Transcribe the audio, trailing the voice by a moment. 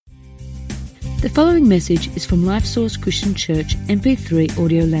The following message is from LifeSource Christian Church MP3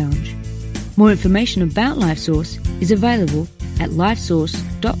 Audio Lounge. More information about LifeSource is available at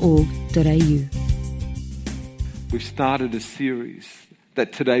lifesource.org.au. We've started a series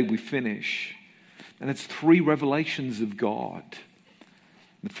that today we finish, and it's 3 revelations of God.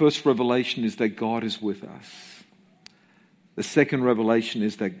 The first revelation is that God is with us. The second revelation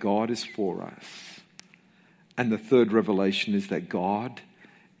is that God is for us. And the third revelation is that God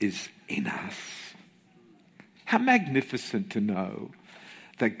is in us. How magnificent to know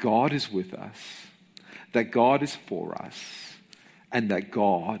that God is with us, that God is for us, and that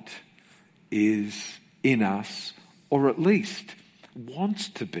God is in us, or at least wants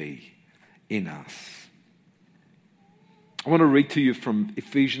to be in us. I want to read to you from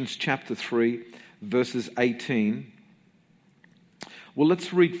Ephesians chapter 3, verses 18. Well,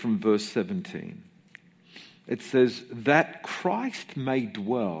 let's read from verse 17. It says, that Christ may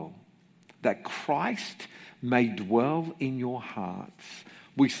dwell in your hearts.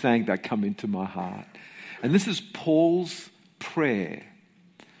 We sang that, come into my heart. And this is Paul's prayer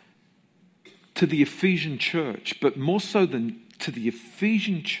to the Ephesian church, but more so than to the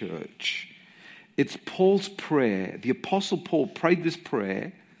Ephesian church, it's Paul's prayer. The Apostle Paul prayed this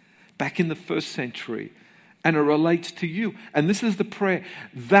prayer back in the first century, and it relates to you. And this is the prayer,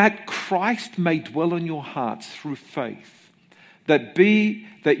 that Christ may dwell in your hearts through faith, that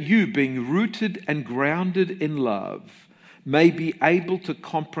you, being rooted and grounded in love, may be able to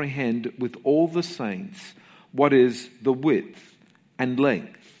comprehend with all the saints what is the width and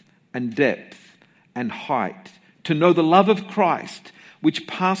length and depth and height, to know the love of Christ, which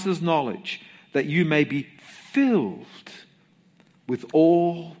passes knowledge, that you may be filled with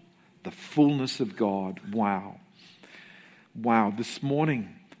all the fullness of God. Wow. This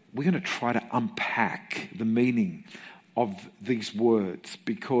morning, we're going to try to unpack the meaning of these words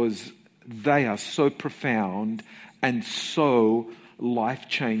because they are so profound and so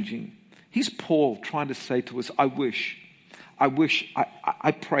life-changing. Here's Paul trying to say to us, I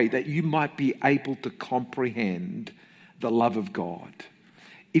pray that you might be able to comprehend the love of God.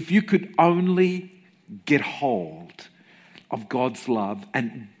 If you could only get hold of God's love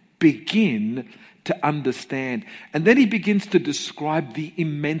and begin to understand. And then he begins to describe the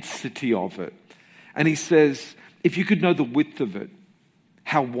immensity of it. And he says, if you could know the width of it,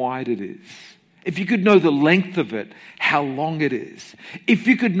 how wide it is. If you could know the length of it, how long it is. If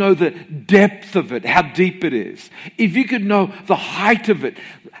you could know the depth of it, how deep it is. If you could know the height of it,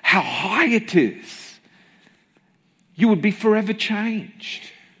 how high it is, you would be forever changed.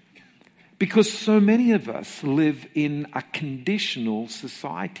 Because so many of us live in a conditional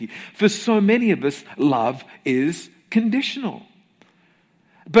society. For so many of us, love is conditional.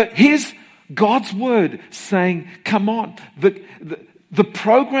 But here's God's word saying, come on, the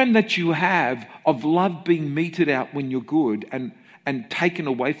program that you have of love being meted out when you're good and taken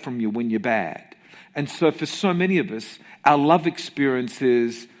away from you when you're bad. And so for so many of us, our love experience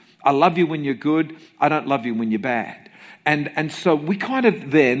is, I love you when you're good, I don't love you when you're bad. And so we kind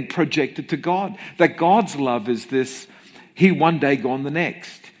of then project it to God, that God's love is this, here one day, gone the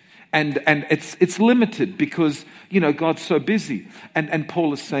next. And it's limited because, God's so busy. And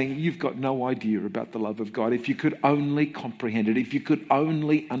Paul is saying, you've got no idea about the love of God. If you could only comprehend it, if you could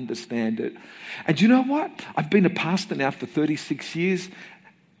only understand it. And you know what? I've been a pastor now for 36 years,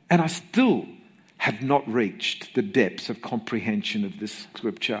 and I still have not reached the depths of comprehension of this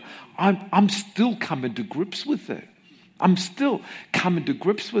scripture. I'm still coming to grips with it. I'm still coming to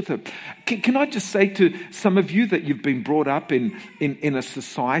grips with it. Can I just say to some of you that you've been brought up in a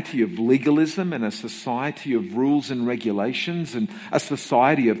society of legalism and a society of rules and regulations and a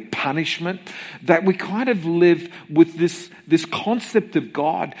society of punishment, that we kind of live with this concept of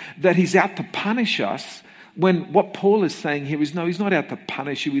God that he's out to punish us, when what Paul is saying here is, no, he's not out to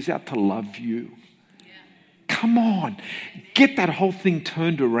punish you, he's out to love you. Come on, get that whole thing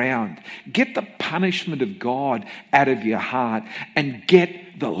turned around. Get the punishment of God out of your heart and get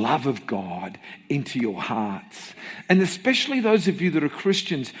the love of God into your hearts. And especially those of you that are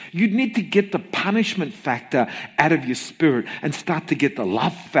Christians, you need to get the punishment factor out of your spirit and start to get the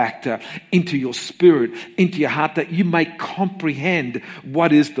love factor into your spirit, into your heart, that you may comprehend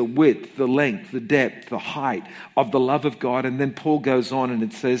what is the width, the length, the depth, the height of the love of God. And then Paul goes on and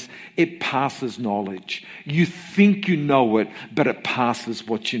it says, it passes knowledge. You think you know it, but it passes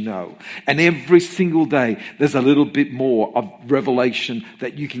what you know. And every single day, there's a little bit more of revelation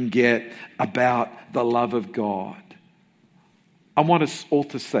that you can get about the love of God. I want us all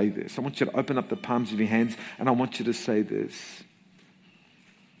to say this. I want you to open up the palms of your hands and I want you to say this.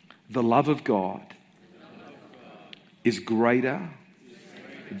 The love of God is greater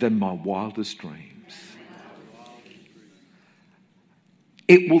than my wildest dreams.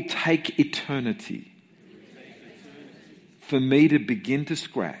 It will take eternity for me to begin to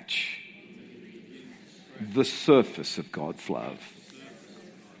scratch the surface of God's love.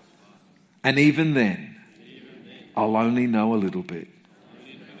 And even then, I'll only know a little bit.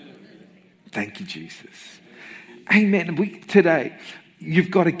 Thank you, Jesus. Amen. Today,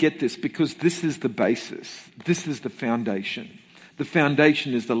 you've got to get this, because this is the basis. This is the foundation. The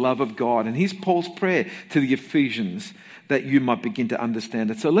foundation is the love of God. And here's Paul's prayer to the Ephesians, that you might begin to understand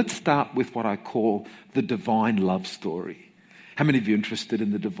it. So let's start with what I call the divine love story. How many of you are interested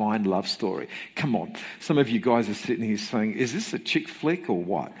in the divine love story? Come on. Some of you guys are sitting here saying, is this a chick flick or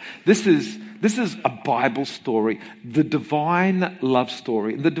what? This is a Bible story, the divine love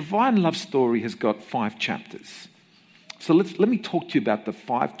story. And the divine love story has got 5 chapters. So let me talk to you about the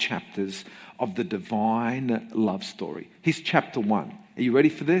 5 chapters of the divine love story. Here's chapter 1. Are you ready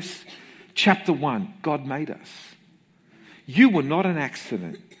for this? Chapter 1, God made us. You were not an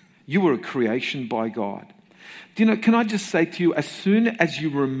accident. You were a creation by God. Do you know, can I just say to you, as soon as you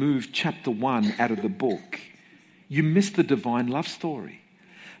remove chapter 1 out of the book, you miss the divine love story.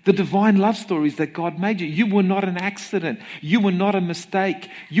 The divine love story is that God made you. You were not an accident. You were not a mistake.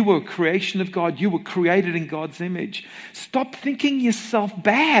 You were a creation of God. You were created in God's image. Stop thinking yourself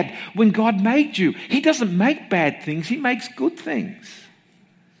bad when God made you. He doesn't make bad things. He makes good things.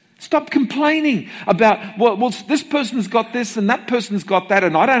 Stop complaining about, well, this person's got this and that person's got that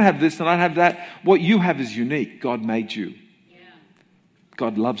and I don't have this and I don't have that. What you have is unique. God made you. Yeah.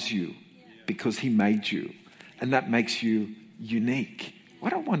 God loves you because he made you. And that makes you unique.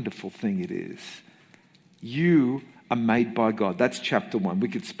 What a wonderful thing it is. You are made by God. That's chapter 1. We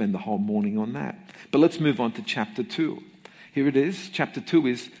could spend the whole morning on that. But let's move on to chapter 2. Here it is. Chapter 2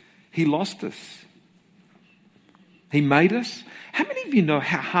 is, he lost us. He made us. How many of you know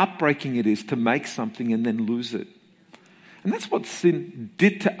how heartbreaking it is to make something and then lose it? And that's what sin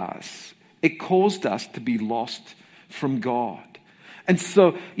did to us. It caused us to be lost from God. And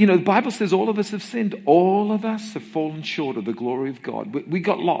so, the Bible says all of us have sinned. All of us have fallen short of the glory of God. We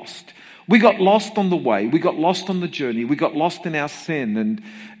got lost. We got lost on the way. We got lost on the journey. We got lost in our sin.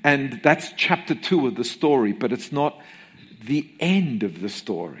 And that's chapter 2 of the story, but it's not the end of the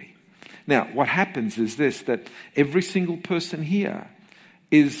story. Now, what happens is this, that every single person here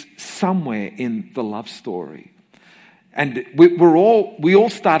is somewhere in the love story. And we all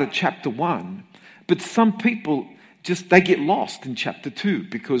start at chapter 1, but some people they get lost in chapter 2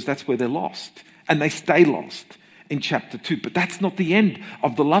 because that's where they're lost. And they stay lost in chapter 2. But that's not the end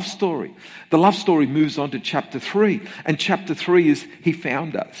of the love story. The love story moves on to chapter 3. And chapter 3 is, he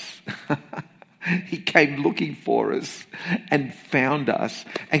found us. He came looking for us and found us.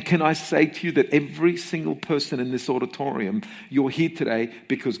 And can I say to you that every single person in this auditorium, you're here today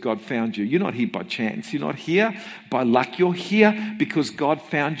because God found you. You're not here by chance. You're not here by luck. You're here because God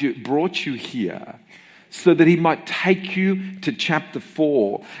found you, brought you here so that he might take you to chapter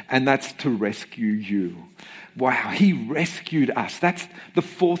 4, and that's to rescue you. Wow, he rescued us. That's the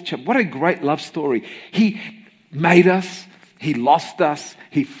 4th chapter. What a great love story. He made us. He lost us,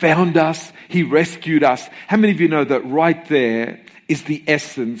 he found us, he rescued us. How many of you know that right there is the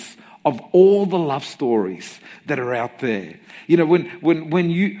essence of all the love stories that are out there? When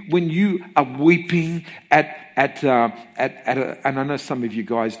you are weeping at and I know some of you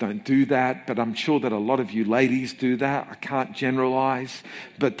guys don't do that, but I'm sure that a lot of you ladies do that. I can't generalize,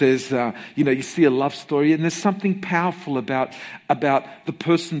 but there's you see a love story, and there's something powerful about the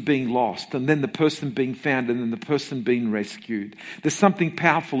person being lost, and then the person being found, and then the person being rescued. There's something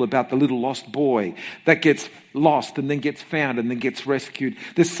powerful about the little lost boy that gets lost and then gets found and then gets rescued.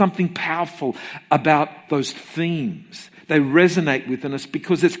 There's something powerful about those themes. They resonate within us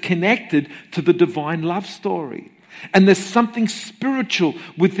because it's connected to the divine love story. And there's something spiritual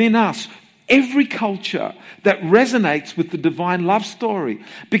within us, every culture, that resonates with the divine love story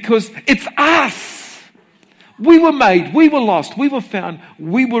because it's us. We were made, we were lost, we were found,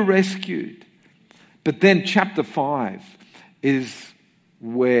 we were rescued. But then chapter 5 is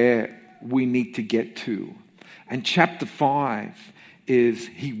where we need to get to. And chapter 5 is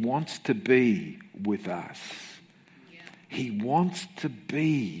he wants to be with us. He wants to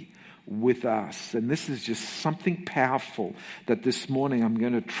be with us. And this is just something powerful that this morning I'm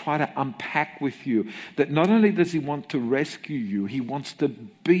going to try to unpack with you. That not only does he want to rescue you, he wants to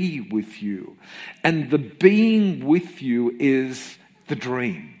be with you. And the being with you is the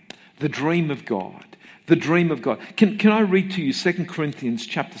dream of God. The dream of God. Can I read to you 2 Corinthians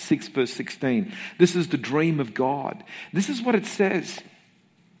chapter 6, verse 16? This is the dream of God. This is what it says.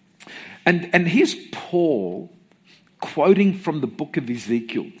 And here's Paul quoting from the book of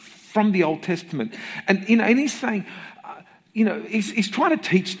Ezekiel, from the Old Testament. And he's saying, he's trying to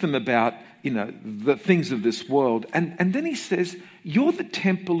teach them about, the things of this world. And then he says, you're the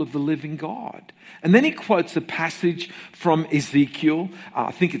temple of the living God. And then he quotes a passage from Ezekiel,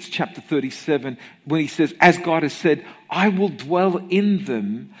 I think it's chapter 37, when he says, as God has said, I will dwell in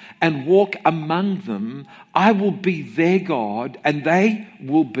them and walk among them. I will be their God and they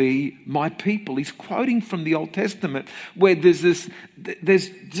will be my people. He's quoting from the Old Testament where there's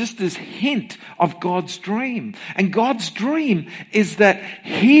just this hint of God's dream. And God's dream is that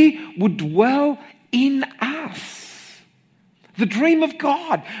he would dwell in us. The dream of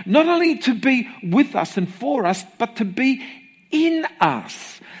God, not only to be with us and for us, but to be in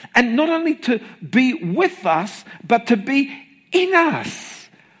us. And not only to be with us, but to be in us.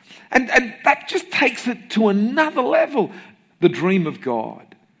 And that just takes it to another level, the dream of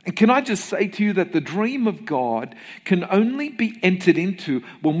God. And can I just say to you that the dream of God can only be entered into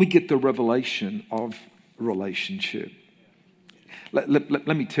when we get the revelation of relationship. Let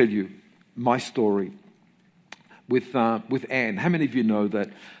me tell you my story with Anne. How many of you know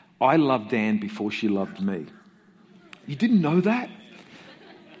that I loved Anne before she loved me? You didn't know that?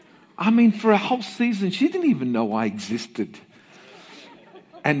 I mean, for a whole season, she didn't even know I existed.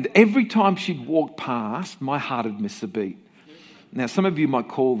 And every time she'd walk past, my heart would miss a beat. Now, some of you might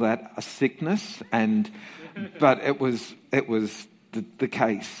call that a sickness, but it was the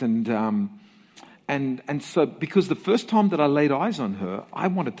case. And so, because the first time that I laid eyes on her, I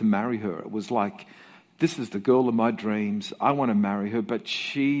wanted to marry her. It was like, this is the girl of my dreams. I want to marry her, but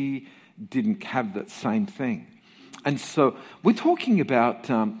she didn't have that same thing. And so, we're talking about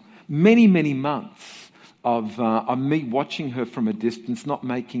many, many months of me watching her from a distance, not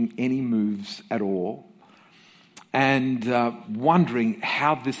making any moves at all, and wondering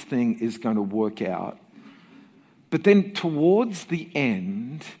how this thing is going to work out. But then towards the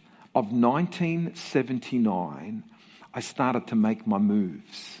end of 1979, I started to make my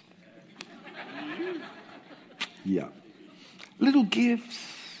moves. Yeah. Little gifts,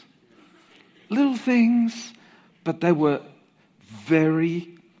 little things, but they were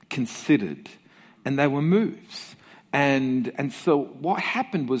very considered, and they were moves. And so what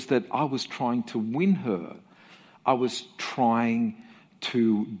happened was that I was trying to win her. I was trying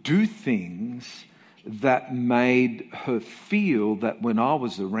to do things that made her feel that when I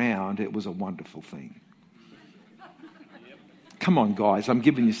was around, it was a wonderful thing. Come on, guys, I'm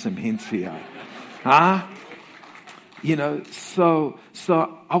giving you some hints here. Huh? So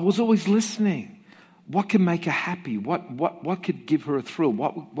I was always listening. What can make her happy? What could give her a thrill?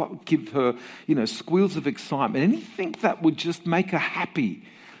 What would give her, squeals of excitement? Anything that would just make her happy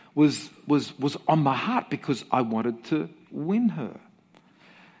was on my heart because I wanted to win her.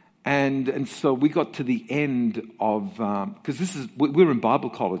 And so we got to the end of, because we were in Bible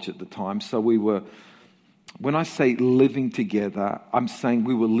college at the time, so we were, when I say living together, I'm saying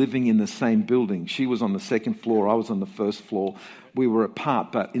we were living in the same building. She was on the second floor, I was on the first floor. We were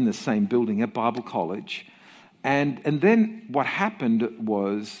apart, but in the same building at Bible college. And then what happened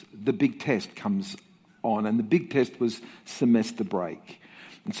was the big test comes on, and the big test was semester break.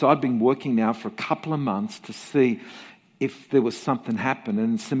 And so I'd been working now for a couple of months to see if there was something happen.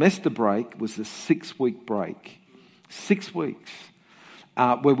 And semester break was a 6-week break. 6 weeks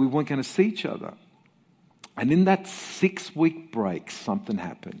where we weren't going to see each other. And in that 6-week break, something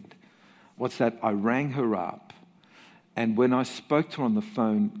happened. What's that? I rang her up. And when I spoke to her on the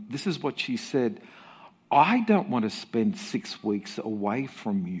phone, this is what she said. I don't want to spend 6 weeks away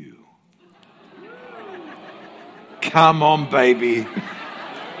from you. Come on, baby.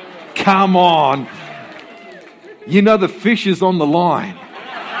 Come on. The fish is on the line.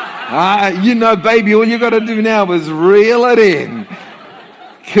 Baby, all you got to do now is reel it in.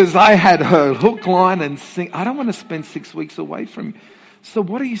 Because I had her hook, line, and sinker. I don't want to spend 6 weeks away from you. So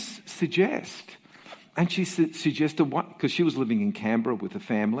what do you suggest? And she suggested, because she was living in Canberra with a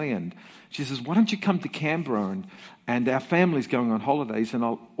family, and she says, why don't you come to Canberra and our family's going on holidays, and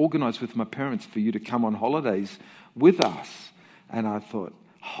I'll organise with my parents for you to come on holidays with us. And I thought,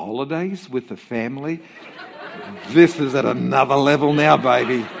 holidays with the family? This is at another level now,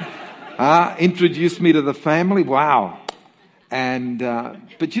 baby. Introduce me to the family? Wow. And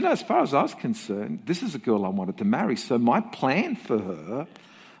but as far as I was concerned, this is a girl I wanted to marry. So my plan for her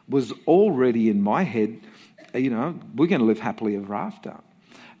was already in my head, we're going to live happily ever after.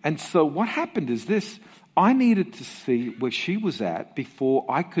 And so what happened is this. I needed to see where she was at before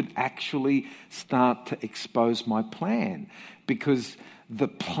I could actually start to expose my plan. Because the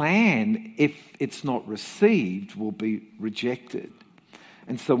plan, if it's not received, will be rejected.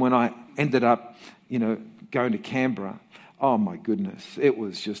 And so when I ended up, going to Canberra, oh my goodness, it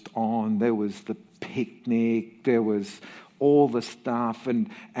was just on. There was the picnic, there was all the stuff,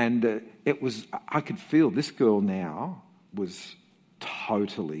 and it was, I could feel this girl now was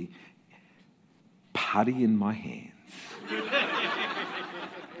totally putty in my hands.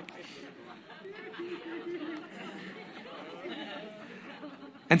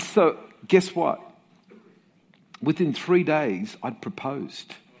 And so, guess what? Within 3 days, I'd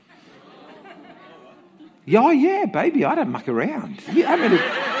proposed. Yeah, baby, I don't muck around. How many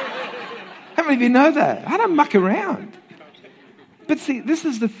of you know that? I don't muck around. But see, this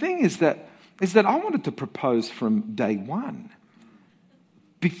is the thing, is that I wanted to propose from day one,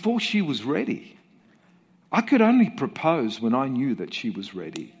 before she was ready. I could only propose when I knew that she was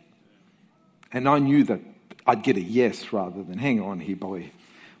ready. And I knew that I'd get a yes rather than, hang on here, boy.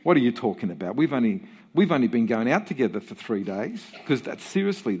 What are you talking about? We've only been going out together for 3 days, because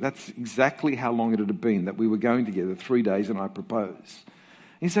that's exactly how long it had been that we were going together, 3 days, and I proposed.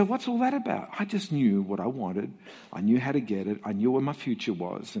 And you say, what's all that about? I just knew what I wanted. I knew how to get it. I knew where my future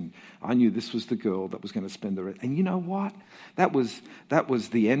was, and I knew this was the girl that was going to spend the rest. And you know what? That was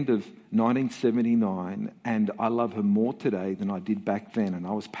the end of 1979, and I love her more today than I did back then, and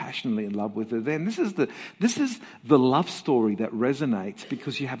I was passionately in love with her then. This is the love story that resonates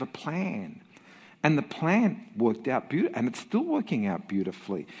because you have a plan. And the plan worked out beautifully, and it's still working out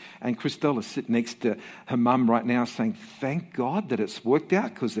beautifully. And Christella's sitting next to her mum right now saying, thank God that it's worked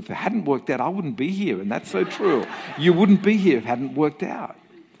out, because if it hadn't worked out, I wouldn't be here. And that's so true. You wouldn't be here if it hadn't worked out.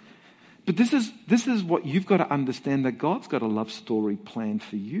 But this is what you've got to understand, that God's got a love story planned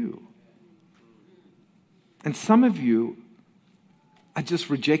for you. And some of you are just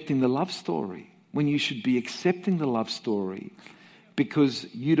rejecting the love story when you should be accepting the love story, because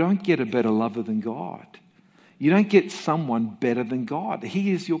you don't get a better lover than God. You don't get someone better than God.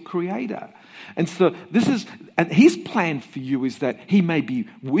 He is your creator. And so and his plan for you is that he may be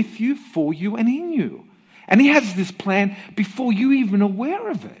with you, for you, and in you. And he has this plan before you even aware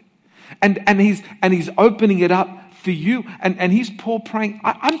of it. And he's opening it up for you. And he's praying,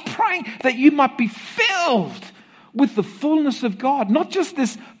 I'm praying that you might be filled with the fullness of God, not just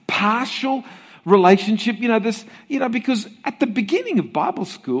this partial relationship, because at the beginning of Bible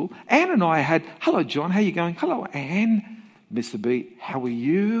school, Anne and I had, hello, John, how you going? Hello, Anne. Mr. B, how are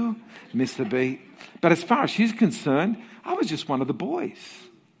you? Mr. B. But as far as she's concerned, I was just one of the boys.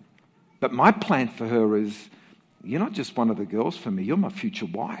 But my plan for her is, you're not just one of the girls for me, you're my future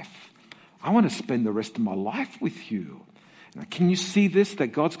wife. I want to spend the rest of my life with you. Now, can you see this, that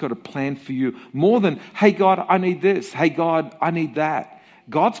God's got a plan for you more than, hey, God, I need this. Hey, God, I need that.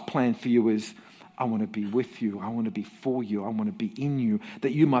 God's plan for you is, I want to be with you. I want to be for you. I want to be in you,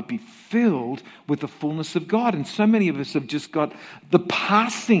 that you might be filled with the fullness of God. And so many of us have just got the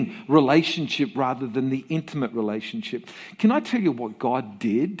passing relationship rather than the intimate relationship. Can I tell you what God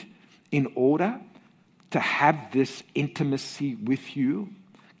did in order to have this intimacy with you?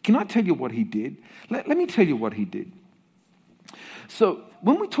 Can I tell you what he did? Let me tell you what he did. So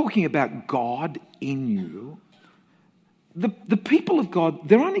when we're talking about God in you, the people of God,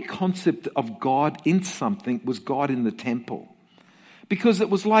 their only concept of God in something was God in the temple. Because it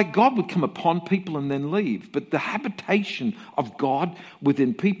was like God would come upon people and then leave. But the habitation of God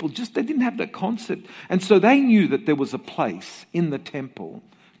within people, they didn't have that concept. And so they knew that there was a place in the temple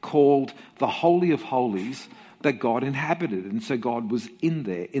called the Holy of Holies that God inhabited. And so God was in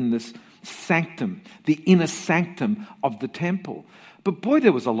there, in this sanctum, the inner sanctum of the temple. But boy,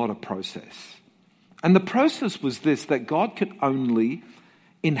 there was a lot of process. And the process was this, that God could only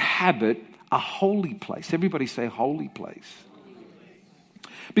inhabit a holy place. Everybody say holy place.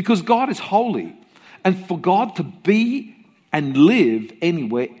 Because God is holy. And for God to be and live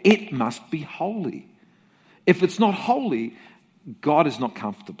anywhere, it must be holy. If it's not holy, God is not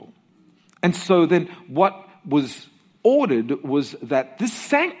comfortable. And so then what was ordered was that this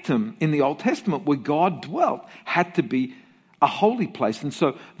sanctum in the Old Testament where God dwelt had to be a holy place. And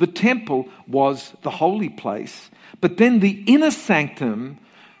so the temple was the holy place. But then the inner sanctum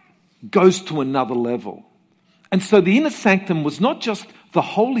goes to another level. And so the inner sanctum was not just the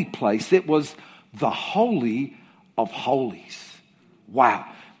holy place, it was the Holy of Holies. Wow.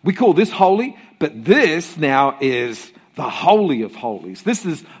 We call this holy, but this now is the Holy of Holies. This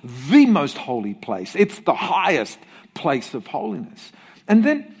is the most holy place. It's the highest place of holiness. And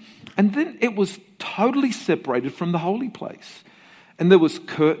then it was totally separated from the holy place. And there was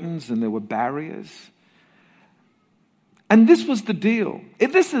curtains and there were barriers. And this was the deal.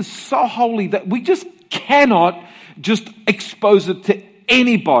 This is so holy that we just cannot just expose it to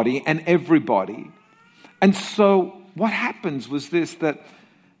anybody and everybody. And so what happens was this, that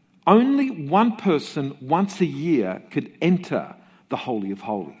only one person once a year could enter the Holy of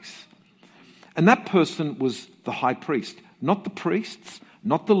Holies. And that person was the high priest, not the priests,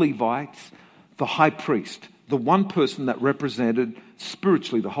 not the Levites, the high priest, the one person that represented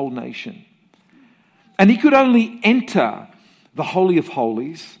spiritually the whole nation. And he could only enter the Holy of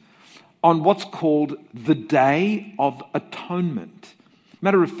Holies on what's called the Day of Atonement.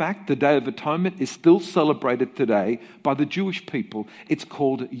 Matter of fact, the Day of Atonement is still celebrated today by the Jewish people. It's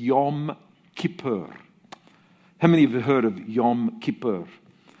called Yom Kippur. How many of you have heard of Yom Kippur?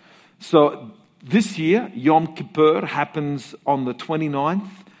 So this year, Yom Kippur happens on the 29th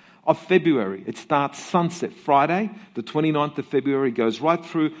of February. It starts sunset Friday, the 29th of February, goes right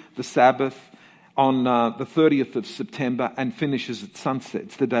through the Sabbath on the 30th of September and finishes at sunset.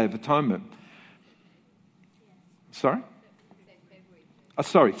 It's the Day of Atonement. Sorry?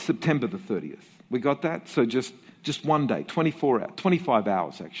 September the 30th. We got that? So just one day, 25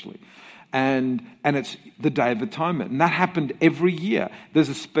 hours actually. And it's the Day of Atonement. And that happened every year. There's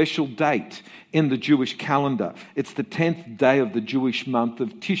a special date in the Jewish calendar. It's the 10th day of the Jewish month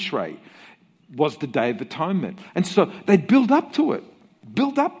of Tishrei, was the Day of Atonement. And so they build up to it.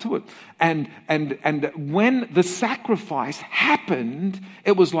 And when the sacrifice happened,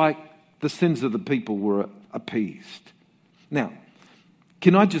 it was like the sins of the people were appeased. Now,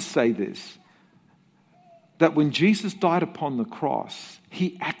 can I just say this? That when Jesus died upon the cross,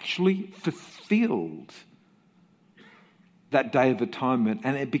 he actually fulfilled that Day of Atonement,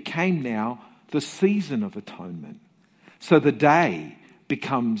 and it became now the season of atonement. So the day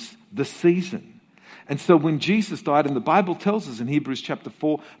becomes the season. And so when Jesus died, and the Bible tells us in Hebrews chapter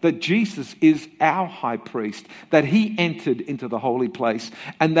 4 that Jesus is our high priest, that he entered into the holy place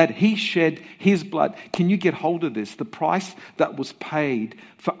and that he shed his blood. Can you get hold of this? The price that was paid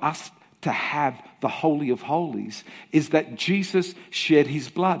for us to have the Holy of Holies is that Jesus shed his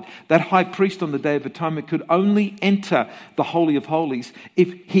blood. That high priest on the Day of Atonement could only enter the Holy of Holies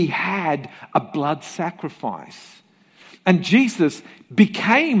if he had a blood sacrifice. And Jesus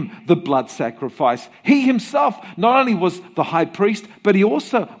became the blood sacrifice. He himself not only was the high priest, but he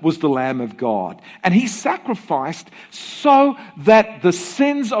also was the Lamb of God. And he sacrificed so that the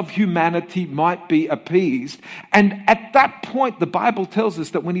sins of humanity might be appeased. And at that point, the Bible tells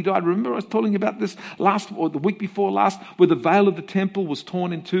us that when he died, remember I was telling you about this the week before last, where the veil of the temple was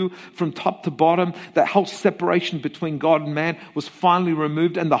torn in two from top to bottom. That whole separation between God and man was finally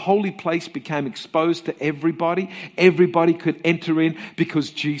removed, and the holy place became exposed to everybody. Everybody could enter in because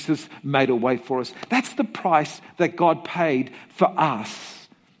Jesus made a way for us. That's the price that God paid for us,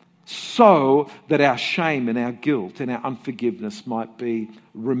 so that our shame and our guilt and our unforgiveness might be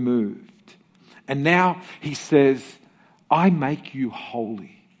removed. And now he says, I make you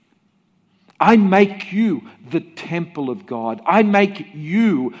holy. I make you the temple of God. I make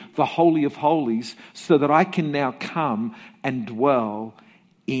you the Holy of Holies so that I can now come and dwell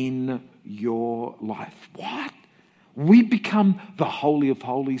in your life. What? We become the Holy of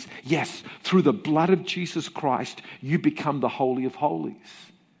Holies. Yes, through the blood of Jesus Christ, you become the Holy of Holies.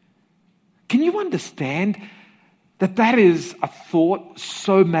 Can you understand that is a thought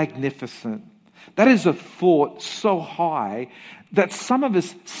so magnificent? That is a thought so high that some of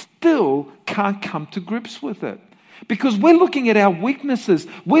us still can't come to grips with it. Because we're looking at our weaknesses,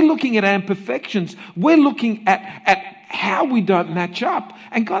 we're looking at our imperfections, we're looking at how we don't match up.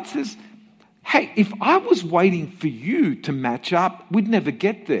 And God says, hey, if I was waiting for you to match up, we'd never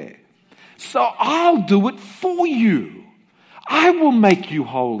get there. So I'll do it for you. I will make you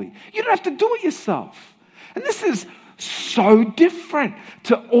holy. You don't have to do it yourself. And this is so different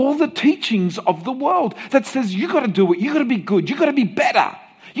to all the teachings of the world that says you got to do it, you got to be good, you got to be better,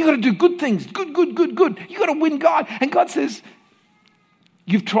 you got to do good things, good. You got to win God. And God says,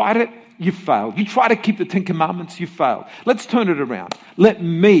 you've tried it, you've failed. You try to keep the 10 Commandments, you failed. Let's turn it around. Let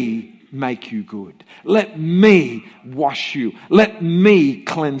me make you good. Let me wash you. Let me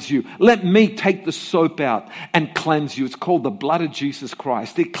cleanse you. Let me take the soap out and cleanse you. It's called the blood of Jesus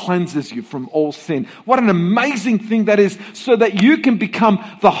Christ. It cleanses you from all sin. What an amazing thing that is, so that you can become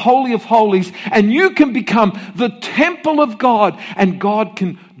the Holy of Holies and you can become the temple of God and God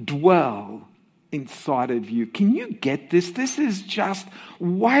can dwell inside of you. Can you get this? This is just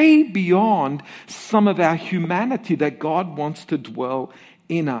way beyond some of our humanity that God wants to dwell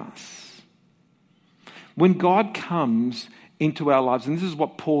in us. When God comes into our lives, and this is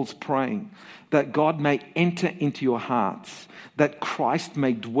what Paul's praying, that God may enter into your hearts, that Christ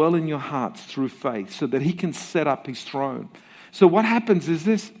may dwell in your hearts through faith, so that he can set up his throne. So what happens is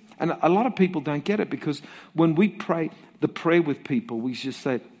this, and a lot of people don't get it, because when we pray the prayer with people, we just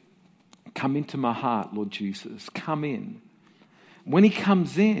say, come into my heart, Lord Jesus, come in. when he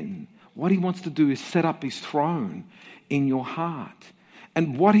comes in, what he wants to do is set up his throne in your heart.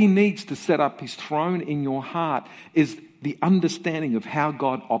 And what he needs to set up his throne in your heart is the understanding of how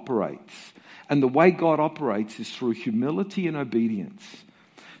God operates. And the way God operates is through humility and obedience.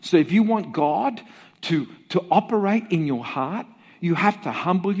 So if you want God to operate in your heart, you have to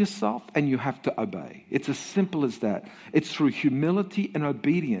humble yourself and you have to obey. It's as simple as that. It's through humility and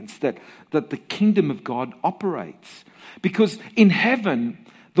obedience that the kingdom of God operates. Because in heaven,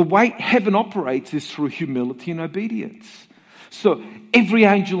 the way heaven operates is through humility and obedience. So every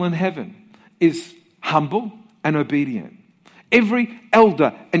angel in heaven is humble and obedient. Every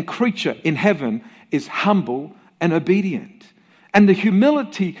elder and creature in heaven is humble and obedient. And the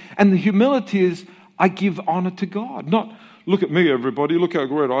humility is, I give honor to God. Not, look at me, everybody, look how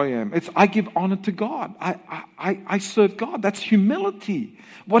great I am. It's, I give honor to God. I serve God. That's humility.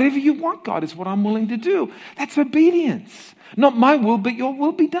 Whatever you want, God, is what I'm willing to do. That's obedience. Not my will, but your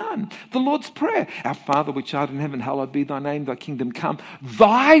will be done. The Lord's Prayer. Our Father which art in heaven, hallowed be thy name, thy kingdom come.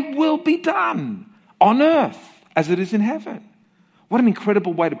 Thy will be done on earth as it is in heaven. What an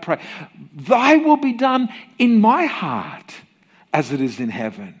incredible way to pray. Thy will be done in my heart as it is in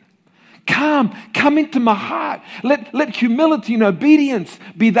heaven. Come into my heart. Let humility and obedience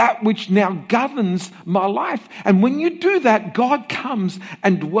be that which now governs my life. And when you do that, God comes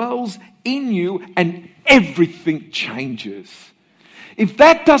and dwells in you and everything changes. If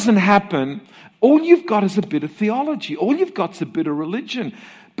that doesn't happen, all you've got is a bit of theology. All you've got is a bit of religion.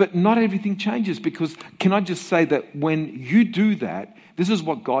 But not everything changes, because can I just say that when you do that, this is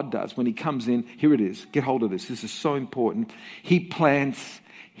what God does when he comes in. Here it is. Get hold of this. This is so important. He plants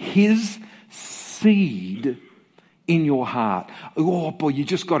his seed in your heart. Oh boy, you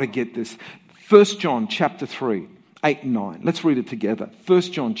just got to get this. 1 John chapter 3, 8 and 9. Let's read it together. 1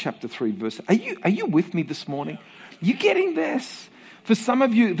 John chapter 3 verse. Are you with me this morning? You getting this? For some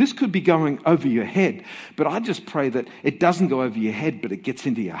of you, this could be going over your head, but I just pray that it doesn't go over your head, but it gets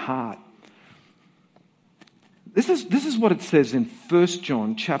into your heart. This is what it says in 1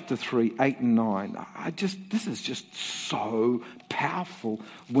 John chapter 3, 8 and 9. This is just so powerful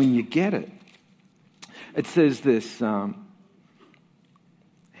when you get it. It says this,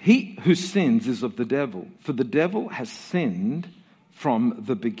 he who sins is of the devil, for the devil has sinned from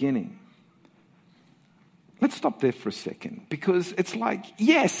the beginning. Let's stop there for a second, because it's like,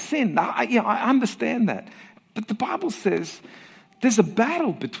 yes, sin. I understand that. But the Bible says there's a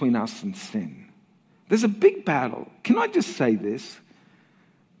battle between us and sin. There's a big battle. Can I just say this?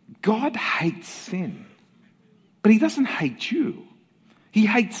 God hates sin, but he doesn't hate you. He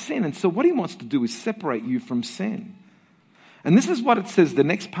hates sin. And so what he wants to do is separate you from sin. And this is what it says, the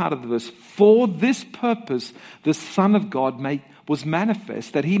next part of the verse. For this purpose, the Son of God was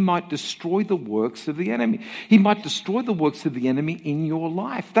manifest, that he might destroy the works of the enemy. He might destroy the works of the enemy in your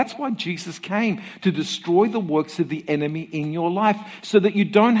life. That's why Jesus came, to destroy the works of the enemy in your life, so that you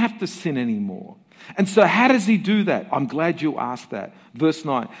don't have to sin anymore. And so how does he do that? I'm glad you asked that. Verse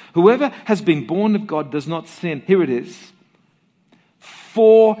 9. Whoever has been born of God does not sin. Here it is.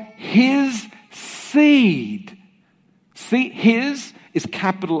 For his seed. See, his is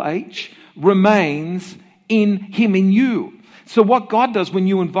capital H, remains in him, in you. So what God does when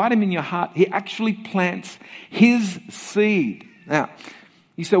you invite him in your heart, he actually plants his seed. Now,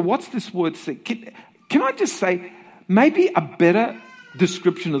 you say, what's this word seed? Can I just say, maybe a better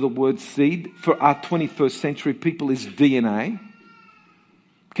description of the word seed for our 21st century people is DNA.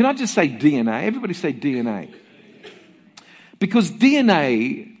 Can I just say DNA? Everybody say DNA. Because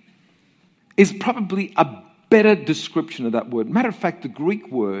DNA is probably a better description of that word. Matter of fact, the Greek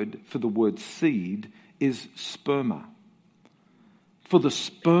word for the word seed is sperma. For the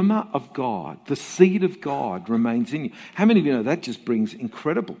sperma of God, the seed of God remains in you. How many of you know that just brings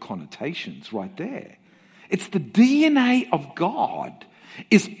incredible connotations right there? It's the DNA of God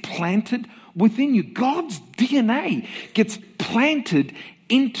is planted within you. God's DNA gets planted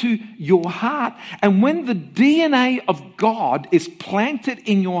into your heart. And when the DNA of God is planted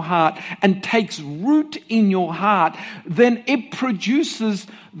in your heart and takes root in your heart, then it produces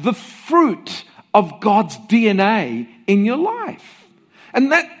the fruit of God's DNA in your life.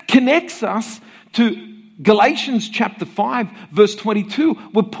 And that connects us to Galatians chapter 5, verse 22,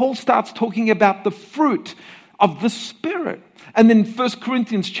 where Paul starts talking about the fruit of the Spirit. And then 1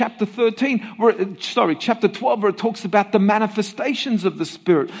 Corinthians chapter 12, where it talks about the manifestations of the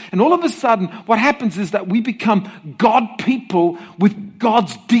Spirit. And all of a sudden, what happens is that we become God people with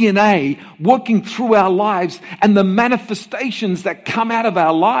God's DNA working through our lives. And the manifestations that come out of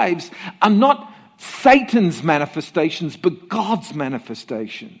our lives are not Satan's manifestations, but God's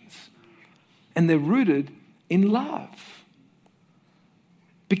manifestations. And they're rooted in love.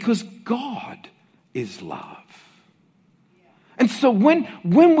 Because God is love. And so when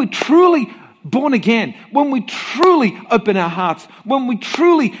we're truly born again, when we truly open our hearts, when we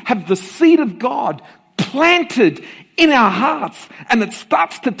truly have the seed of God planted in our hearts and it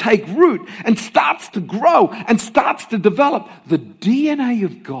starts to take root and starts to grow and starts to develop, the DNA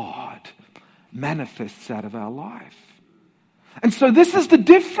of God manifests out of our life. And so this is the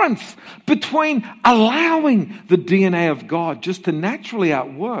difference between allowing the DNA of God just to naturally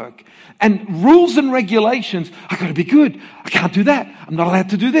outwork and rules and regulations. I've got to be good. I can't do that. I'm not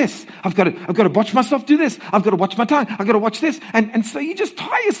allowed to do this. I've got to watch myself do this. I've got to watch my tongue. I've got to watch this. And so you just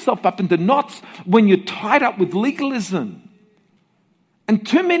tie yourself up into knots when you're tied up with legalism. And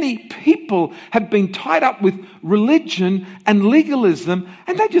too many people have been tied up with religion and legalism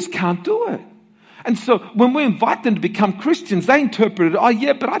and they just can't do it. And so when we invite them to become Christians, they interpret it, oh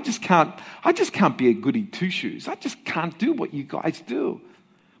yeah, but I just can't be a goody two-shoes. I just can't do what you guys do,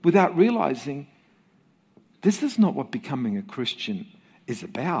 without realizing this is not what becoming a Christian is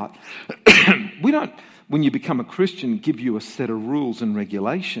about. We don't, when you become a Christian, give you a set of rules and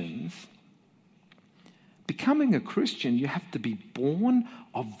regulations. Becoming a Christian, you have to be born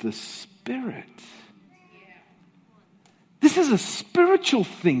of the Spirit. This is a spiritual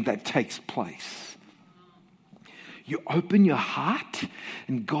thing that takes place. You open your heart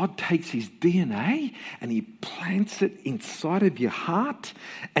and God takes his DNA and he plants it inside of your heart,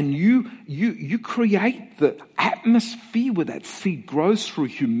 and you create the atmosphere where that seed grows through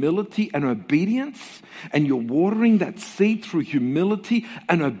humility and obedience, and you're watering that seed through humility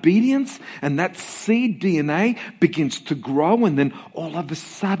and obedience, and that seed DNA begins to grow, and then all of a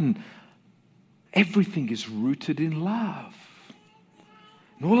sudden everything is rooted in love.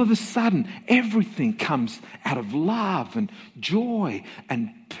 And all of a sudden, everything comes out of love and joy and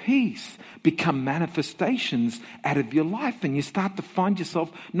peace, become manifestations out of your life. And you start to find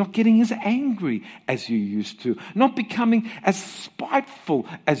yourself not getting as angry as you used to, not becoming as spiteful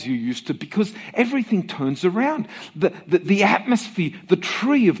as you used to, because everything turns around. The atmosphere, the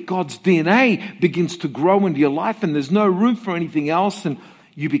tree of God's DNA begins to grow into your life, and there's no room for anything else, and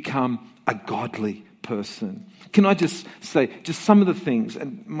you become a godly person. Can I just say just some of the things,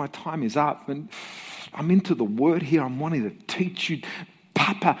 and my time is up, and I'm into the word here. I'm wanting to teach you.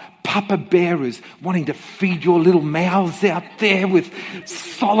 Papa Bear is wanting to feed your little mouths out there with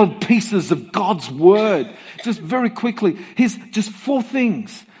solid pieces of God's word. Just very quickly, here's just 4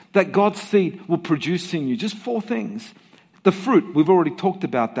 things that God's seed will produce in you. Just 4 things. The fruit, we've already talked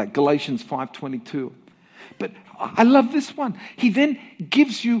about that, Galatians 5:22. But I love this one. He then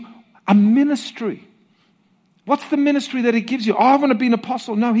gives you a ministry. What's the ministry that he gives you? Oh, I want to be an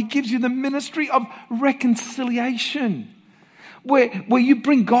apostle. No, he gives you the ministry of reconciliation, where you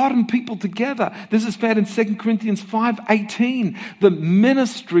bring God and people together. This is found in 2 Corinthians 5:18, the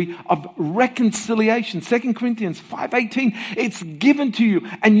ministry of reconciliation. 2 Corinthians 5:18, it's given to you,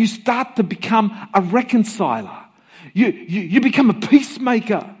 and you start to become a reconciler. You become a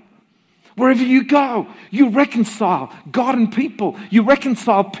peacemaker. Wherever you go, you reconcile God and people. You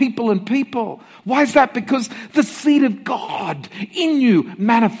reconcile people and people. Why is that? Because the seed of God in you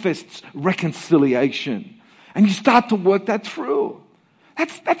manifests reconciliation. And you start to work that through. I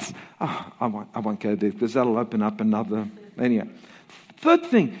won't go there because that'll open up another. Anyway. Third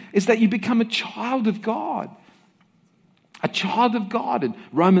thing is that you become a child of God. A child of God in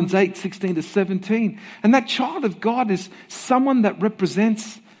Romans 8:16-17. And that child of God is someone that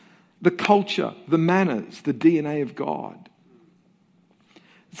represents the culture, the manners, the DNA of God.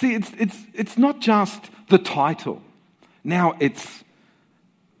 See, it's not just the title. Now it's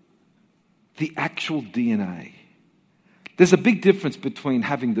the actual DNA. There's a big difference between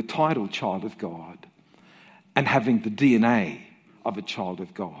having the title child of God and having the DNA of a child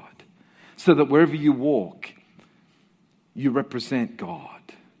of God. So that wherever you walk, you represent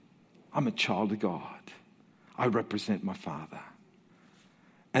God. I'm a child of God. I represent my Father.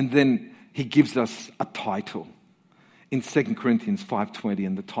 And then he gives us a title in 2 Corinthians 5:20,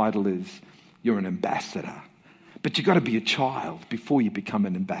 and the title is, you're an ambassador. But you've got to be a child before you become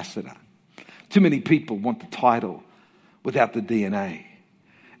an ambassador. Too many people want the title without the DNA.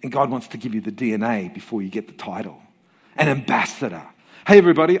 And God wants to give you the DNA before you get the title. An ambassador. Hey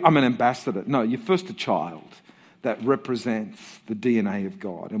everybody, I'm an ambassador. No, you're first a child that represents the DNA of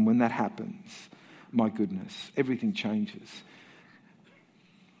God. And when that happens, my goodness, everything changes.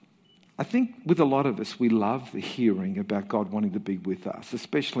 I think with a lot of us, we love hearing about God wanting to be with us,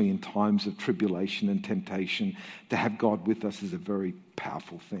 especially in times of tribulation and temptation. To have God with us is a very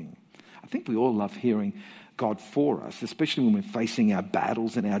powerful thing. I think we all love hearing God for us, especially when we're facing our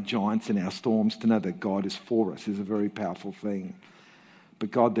battles and our giants and our storms. To know that God is for us is a very powerful thing. But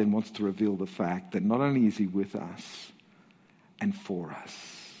God then wants to reveal the fact that not only is he with us and for us,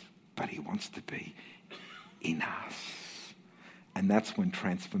 but he wants to be in us. And that's when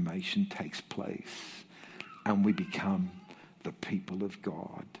transformation takes place and we become the people of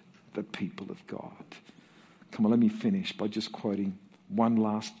God. The people of God. Come on, let me finish by just quoting one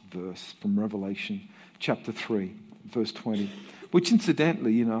last verse from Revelation chapter 3, verse 20, which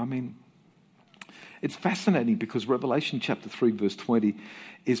incidentally, it's fascinating because Revelation chapter 3, verse 20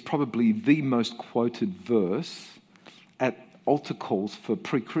 is probably the most quoted verse at altar calls for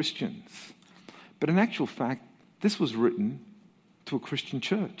pre-Christians. But in actual fact, this was written to a Christian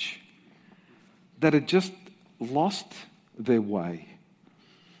church that had just lost their way.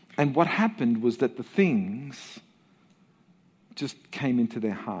 And what happened was that the things just came into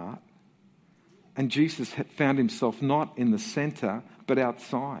their heart. And Jesus had found himself not in the center, but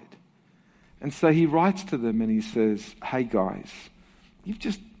outside. And so he writes to them and he says, hey guys, you've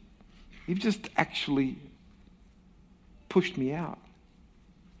just actually pushed me out.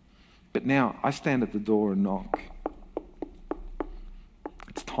 But now I stand at the door and knock.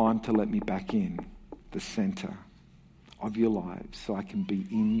 It's time to let me back in the center of your lives so I can be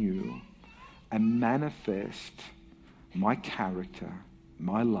in you and manifest my character,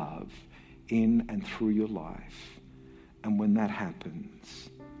 my love in and through your life. And when that happens,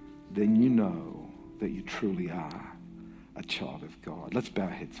 then you know that you truly are a child of God. Let's bow our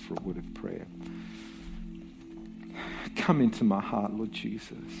heads for a word of prayer. Come into my heart, Lord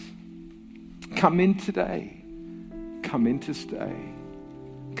Jesus. Come in today. Come in to stay.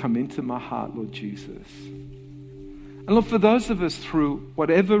 Come into my heart, Lord Jesus. And Lord, for those of us through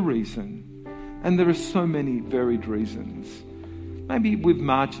whatever reason, and there are so many varied reasons, maybe we've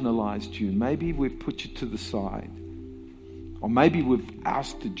marginalized you, maybe we've put you to the side, or maybe we've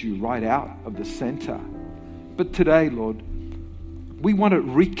ousted you right out of the center. But today, Lord, we want to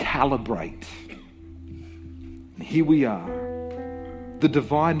recalibrate. Here we are. The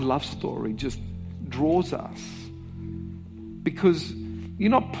divine love story just draws us because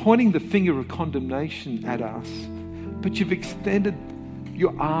you're not pointing the finger of condemnation at us, but you've extended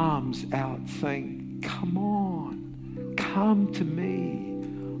your arms out saying, come on, come to me,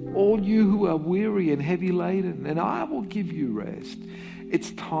 all you who are weary and heavy laden, and I will give you rest.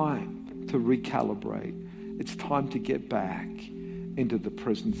 It's time to recalibrate. It's time to get back into the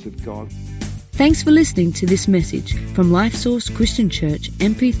presence of God. Thanks for listening to this message from LifeSource Christian Church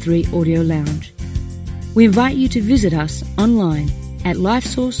MP3 Audio Lounge. We invite you to visit us online at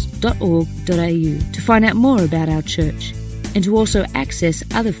lifesource.org.au to find out more about our church and to also access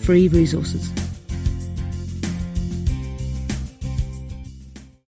other free resources.